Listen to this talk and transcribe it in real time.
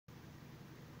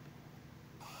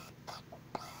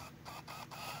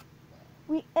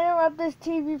We interrupt this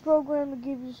TV program to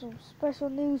give you some special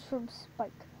news from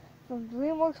Spike, from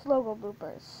DreamWorks Logo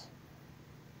Bloopers.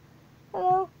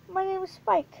 Hello, my name is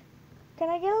Spike. Can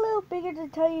I get a little bigger to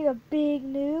tell you the big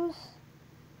news?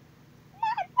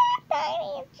 Not that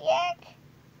tiny, Jack.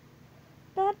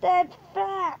 Not that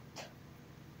fat.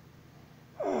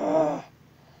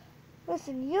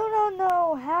 Listen, you don't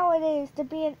know how it is to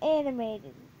be an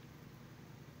animated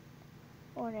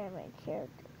or an animated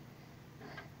character.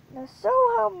 Now, so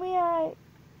help me,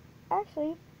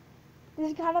 actually,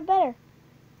 this is kind of better.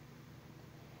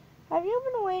 Have you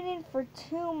been waiting for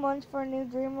 2 months for a new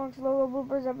DreamWorks Logo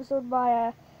Bloopers episode by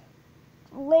a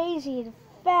lazy and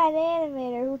fat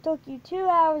animator who took you 2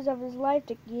 hours of his life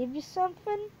to give you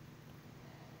something?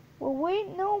 Well,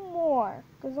 wait no more,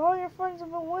 because all your friends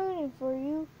have been waiting for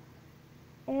you.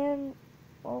 And,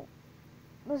 well,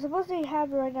 they're supposed to be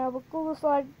happy right now, but Google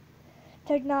Slide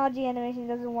technology animation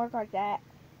doesn't work like that.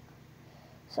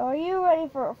 So are you ready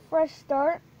for a fresh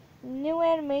start? New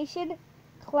animation,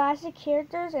 classic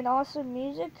characters, and awesome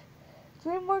music?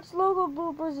 DreamWorks Logo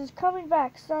Bloopers is coming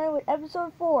back, starting with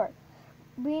Episode 4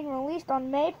 being released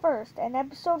on May 1st, and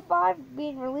Episode 5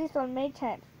 being released on May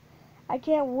 10th. I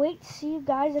can't wait to see you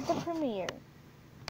guys at the premiere.